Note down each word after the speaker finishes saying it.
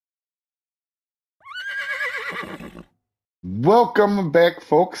Welcome back,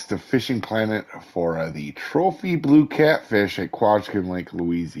 folks, to Fishing Planet for the Trophy Blue Catfish at Quanchkin Lake,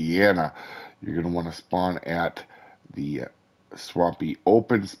 Louisiana. You're going to want to spawn at the swampy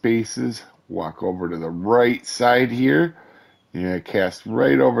open spaces. Walk over to the right side here. You're going to cast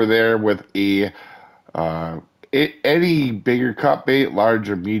right over there with uh, any bigger cut bait, large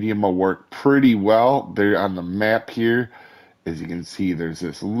or medium, will work pretty well. They're on the map here. As you can see, there's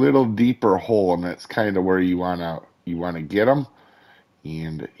this little deeper hole, and that's kind of where you wanna get them.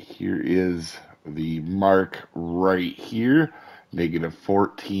 And here is the mark right here, negative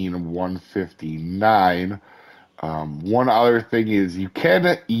 14, 159. One other thing is you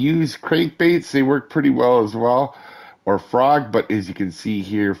can use crankbaits. They work pretty well as well, or frog, but as you can see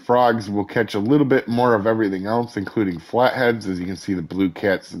here, frogs will catch a little bit more of everything else, including flatheads. As you can see, the blue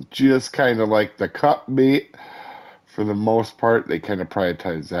cats just kind of like the cut bait for the most part. They kind of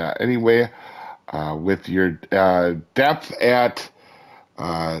prioritize that. Anyway, with your depth at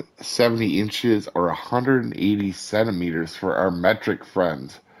 70 inches or 180 centimeters for our metric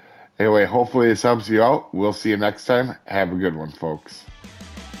friends. Anyway, hopefully this helps you out. We'll see you next time. Have a good one, folks.